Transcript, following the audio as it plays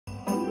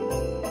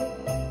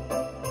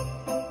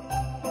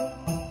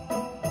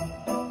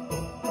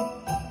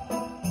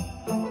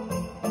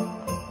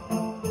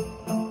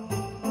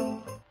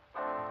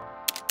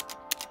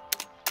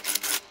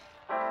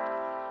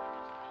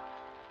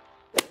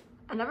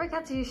I never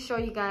got to show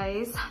you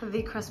guys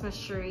the Christmas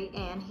tree,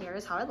 and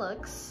here's how it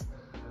looks.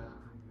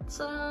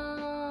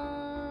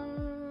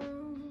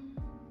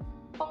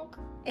 Bonk.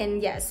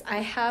 And yes, I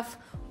have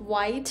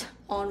white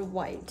on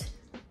white.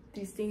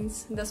 These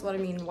things, that's what I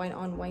mean, white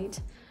on white.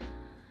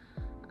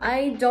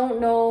 I don't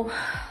know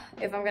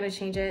if I'm gonna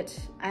change it.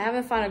 I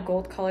haven't found a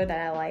gold color that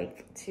I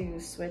like to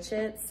switch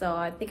it, so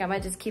I think I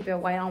might just keep it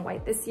white on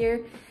white this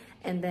year,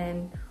 and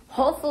then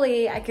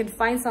hopefully I could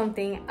find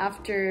something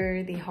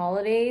after the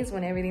holidays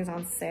when everything's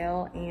on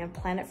sale and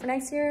plan it for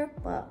next year,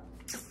 but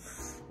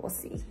we'll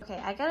see. Okay,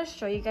 I gotta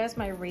show you guys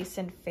my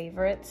recent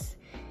favorites.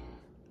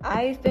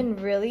 I've been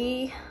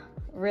really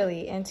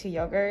into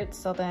yogurt,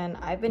 so then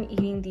I've been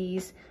eating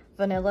these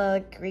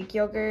vanilla Greek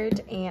yogurt,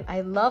 and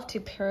I love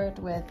to pair it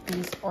with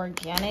these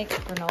organic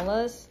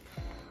granolas.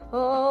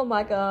 Oh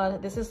my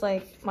god, this is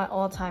like my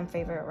all-time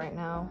favorite right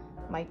now.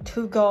 My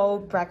to-go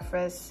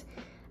breakfast.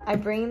 I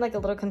bring like a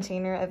little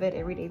container of it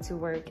every day to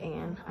work,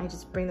 and I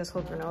just bring this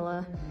whole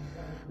granola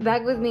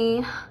bag with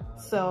me.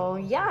 So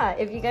yeah,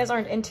 if you guys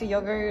aren't into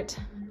yogurt,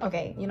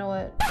 okay, you know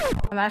what?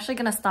 I'm actually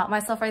gonna stop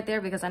myself right there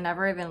because I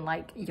never even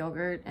liked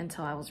yogurt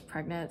until I was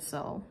pregnant,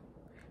 so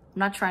I'm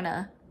not trying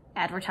to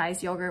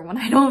advertise yogurt when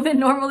I don't even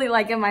normally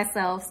like it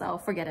myself, so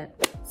forget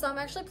it. So I'm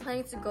actually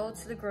planning to go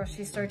to the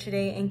grocery store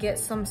today and get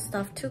some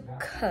stuff to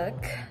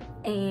cook,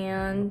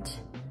 and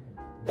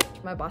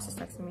my boss is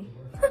texting me.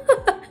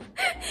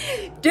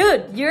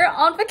 Dude, you're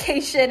on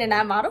vacation and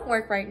I'm out of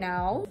work right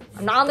now.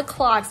 I'm not on the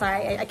clock, so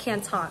I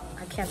can't talk.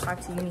 I can't talk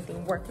to you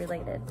anything work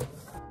related.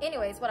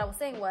 Anyways, what I was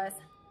saying was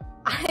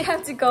I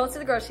have to go to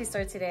the grocery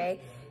store today,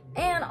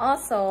 and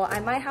also I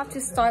might have to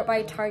start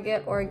by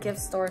Target or a gift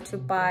store to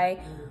buy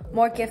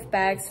more gift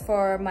bags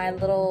for my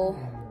little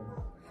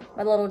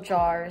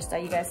jars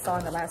that you guys saw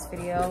in the last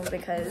video,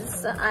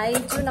 because I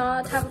do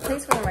not have a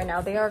place for them right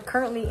now. They are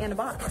currently in a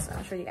box.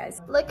 I'll show you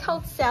guys. Look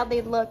how sad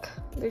they look.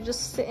 They're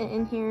just sitting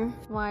in here.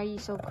 Why are you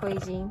so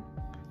crazy?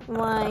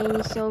 Why are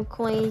you so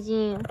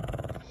crazy?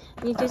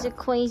 You're just a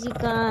crazy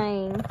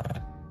guy.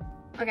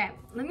 Okay,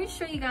 let me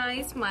show you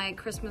guys my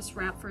Christmas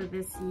wrap for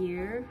this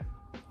year.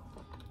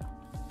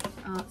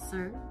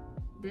 Sir,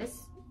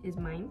 this is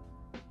mine.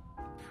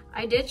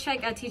 I did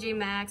check at TJ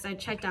Maxx, I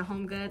checked at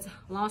Home Goods.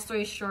 Long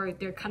story short,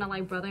 they're kind of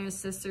like brother and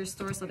sister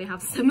stores, so they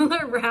have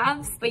similar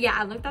wraps. But yeah,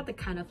 I looked at the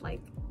kind of like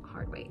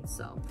hard weight,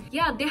 so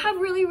yeah, they have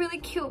really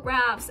cute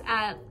wraps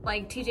at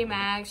like TJ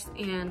Maxx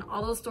and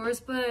all those stores,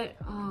 but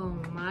oh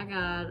my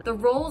god, the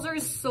rolls are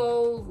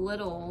so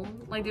little.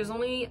 Like there's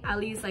only at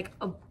least like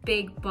a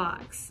big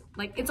box.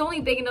 Like it's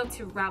only big enough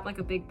to wrap like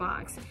a big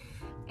box.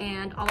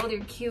 And although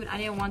they're cute, I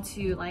didn't want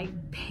to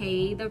like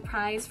pay the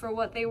price for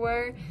what they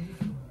were,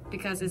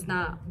 because it's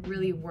not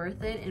really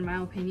worth it in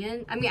my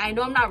opinion. I mean, I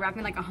know I'm not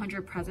wrapping like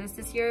 100 presents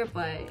this year,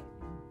 but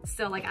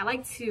still, like I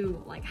like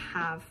to like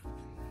have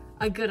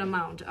a good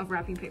amount of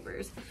wrapping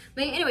papers.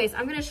 But anyways,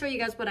 I'm gonna show you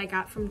guys what I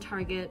got from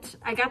Target.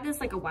 I got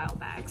this like a while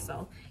back,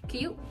 so can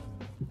you?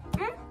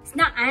 It's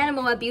not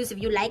animal abuse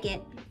if you like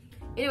it.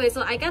 Anyway,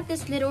 so I got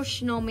this little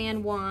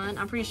snowman one.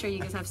 I'm pretty sure you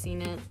guys have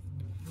seen it.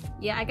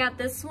 Yeah, I got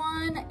this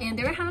one, and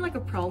they were having like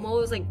a promo. It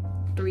was like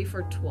 3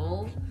 for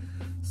 $12.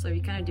 So if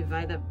you kind of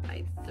divide that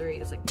by 3,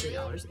 it's like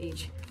 $3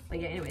 each. But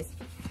yeah, anyways.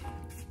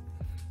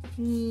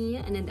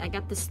 Yeah, and then I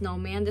got the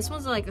snowman. This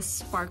one's like a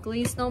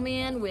sparkly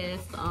snowman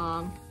with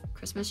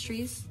Christmas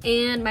trees.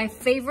 And my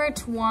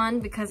favorite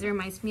one, because it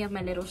reminds me of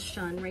my little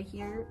shun right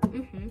here.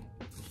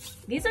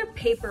 These are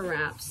paper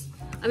wraps.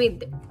 I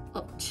mean,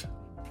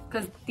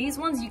 because these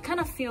ones, you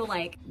kind of feel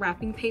like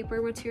wrapping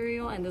paper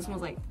material, and this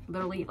one's like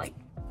literally like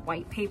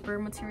white paper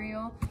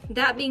material.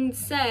 That being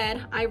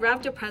said, I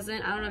wrapped a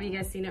present. I don't know if you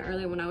guys seen it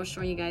earlier when I was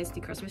showing you guys the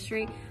Christmas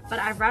tree, but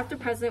I wrapped a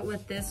present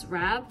with this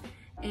wrap,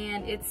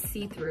 and it's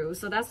see-through.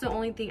 So that's the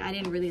only thing I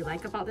didn't really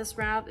like about this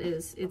wrap,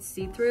 is it's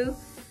see-through.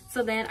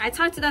 So then I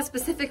talked to that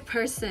specific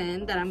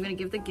person that I'm gonna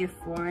give the gift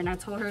for, and I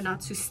told her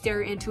not to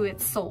stare into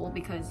its soul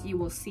because you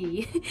will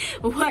see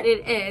what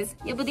it is.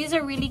 Yeah, but these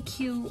are really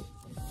cute.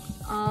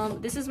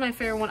 This is my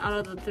favorite one out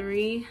of the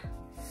 3,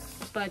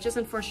 but just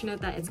unfortunate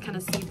that it's kind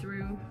of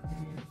see-through.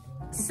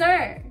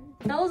 Sir,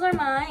 those are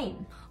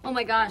mine. Oh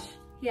my gosh,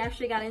 he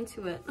actually got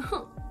into it.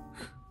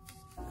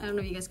 I don't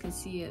know if you guys can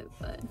see it,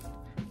 but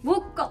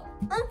we'll go.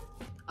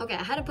 Okay,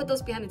 I had to put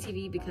those behind the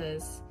TV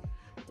because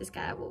this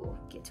guy will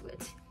get to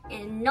it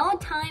in no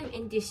time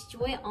and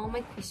destroy all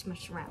my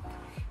Christmas wrap.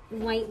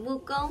 Wait,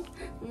 Wuko.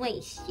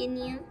 Wait,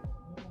 Shinya.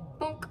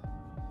 Bonk.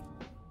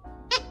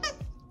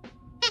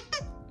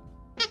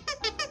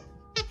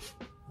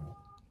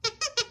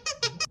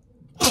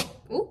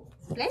 Oh,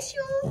 bless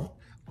you.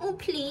 Oh,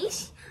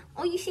 please.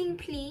 Oh, you saying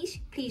please?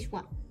 Please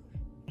what?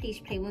 Please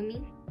play with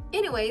me.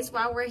 Anyways,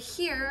 while we're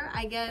here,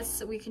 I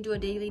guess we can do a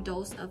daily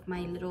dose of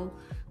my little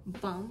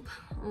bump.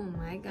 Oh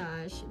my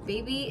gosh.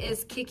 Baby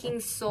is kicking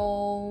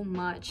so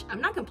much. I'm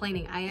not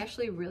complaining. I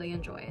actually really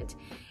enjoy it.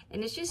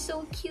 And it's just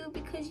so cute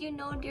because you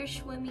know they're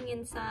swimming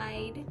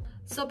inside.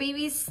 So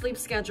baby's sleep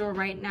schedule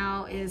right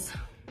now is...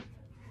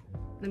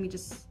 But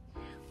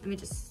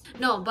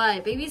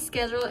baby's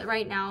schedule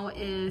right now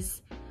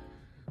is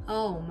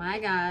Oh my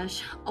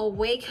gosh.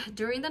 Awake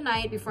during the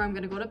night before I'm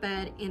gonna go to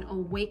bed, and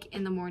awake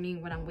in the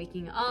morning when I'm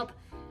waking up.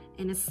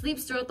 And it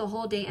sleeps throughout the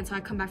whole day until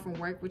I come back from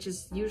work, which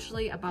is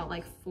usually about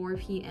like 4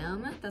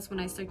 p.m. That's when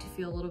I start to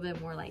feel a little bit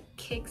more like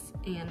kicks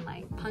and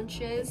like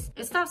punches.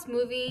 It stops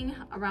moving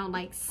around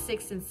like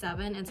 6 and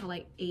 7 until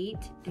like 8.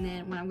 And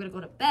then when I'm gonna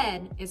go to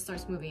bed, it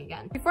starts moving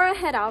again. Before I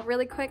head out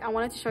really quick, I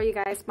wanted to show you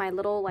guys my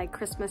little like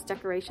Christmas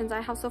decorations I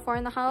have so far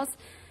in the house.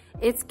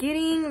 It's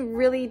getting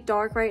really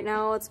dark right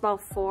now. It's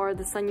about 4.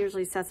 The sun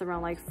usually sets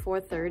around like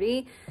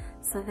 4:30.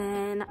 So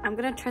then I'm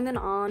gonna turn them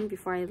on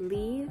before I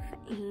leave,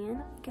 and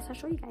I guess I'll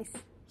show you guys.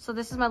 So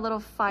this is my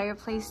little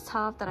fireplace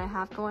top that I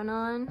have going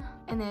on,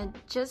 and then it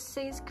just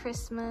says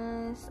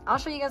Christmas. I'll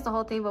show you guys the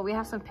whole thing, but we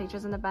have some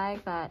pictures in the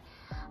bag that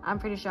I'm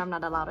pretty sure I'm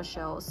not allowed to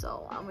show,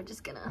 so I'm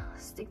just gonna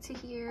stick to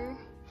here.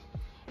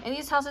 And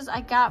these houses I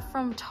got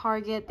from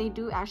Target, they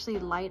do actually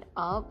light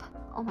up.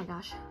 Oh my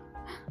gosh,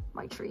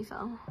 my tree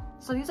fell.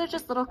 So these are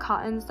just little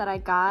cottons that I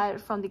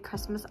got from the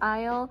Christmas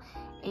aisle.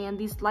 And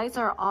these lights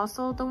are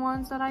also the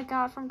ones that I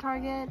got from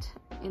Target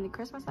in the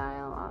Christmas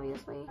aisle,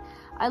 obviously.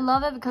 I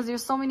love it because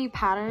there's so many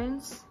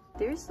patterns.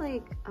 There's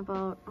like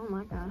about, oh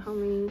my god, how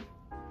many?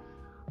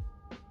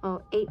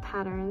 Oh, 8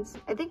 patterns.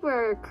 I think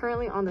we're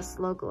currently on the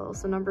slow glow,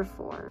 so number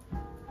 4.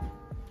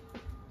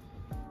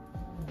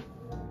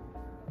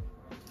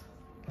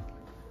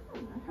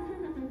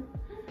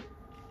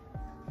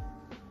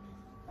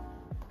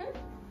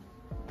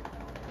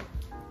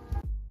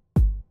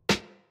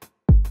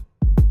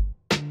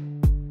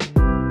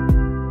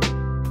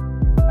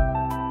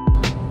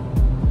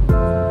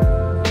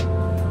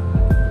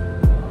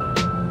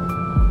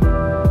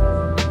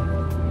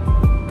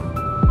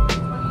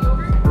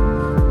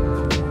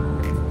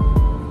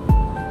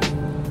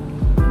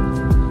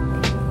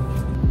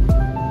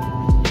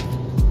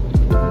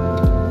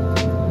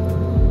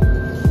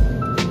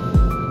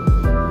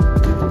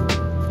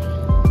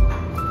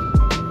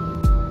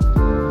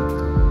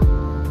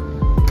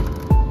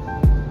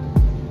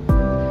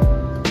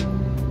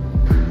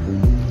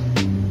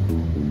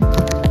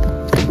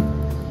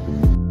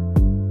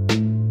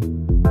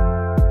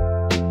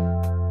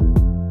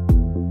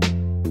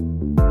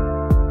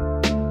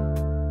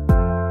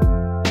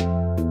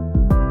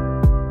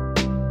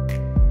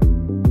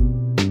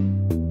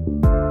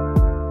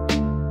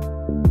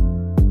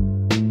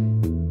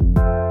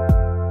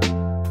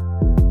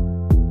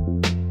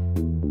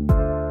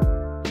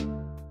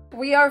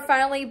 We are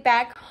finally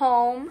back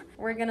home.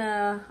 We're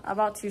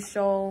about to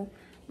show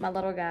my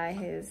little guy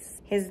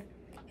his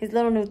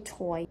little new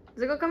toy.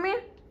 Zico, come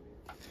here.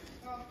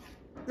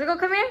 Zico,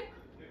 come here.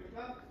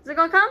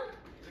 Zico, come.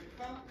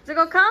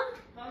 Zico, come.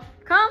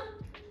 Come.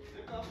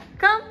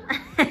 Come.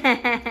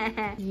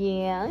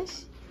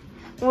 Yes.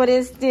 What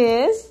is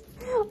this?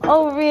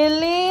 Oh,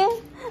 really?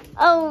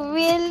 Oh,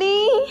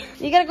 really?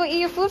 You gotta go eat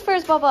your food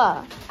first,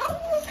 Baba.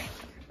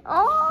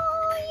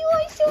 Oh, you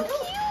are so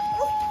cute.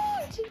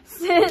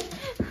 Sit.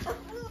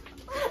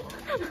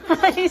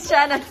 he's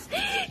trying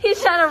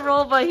to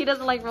roll, but he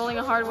doesn't like rolling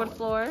a hardwood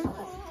floor.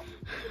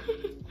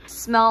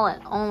 Smell it.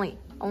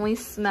 Only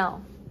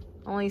smell.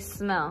 Only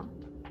smell.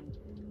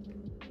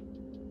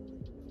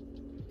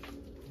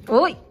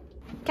 Oi,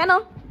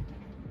 Kennel.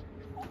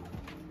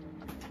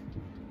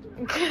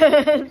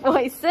 Good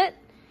boy. Sit.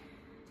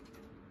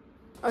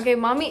 Okay,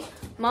 mommy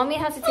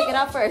has to take it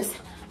out first.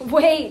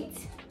 Wait.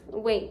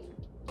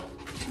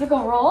 Is it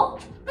gonna roll?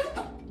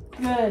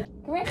 Good.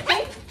 Come here.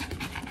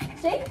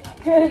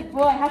 Shake. Good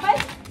boy. High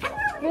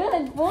five.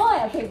 Good boy.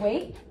 Okay,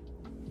 wait.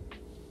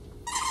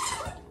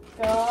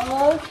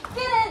 Go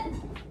get it.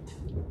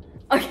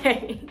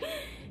 Okay.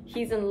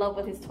 He's in love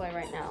with his toy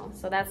right now,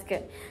 so that's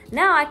good.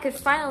 Now I could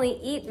finally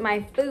eat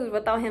my food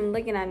without him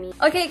looking at me.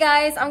 Okay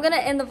guys, I'm gonna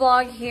end the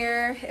vlog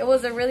here. It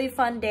was a really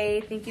fun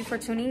day. Thank you for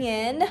tuning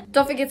in.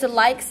 Don't forget to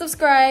like,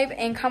 subscribe,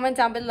 and comment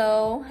down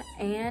below.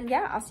 And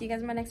yeah, I'll see you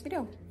guys in my next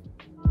video.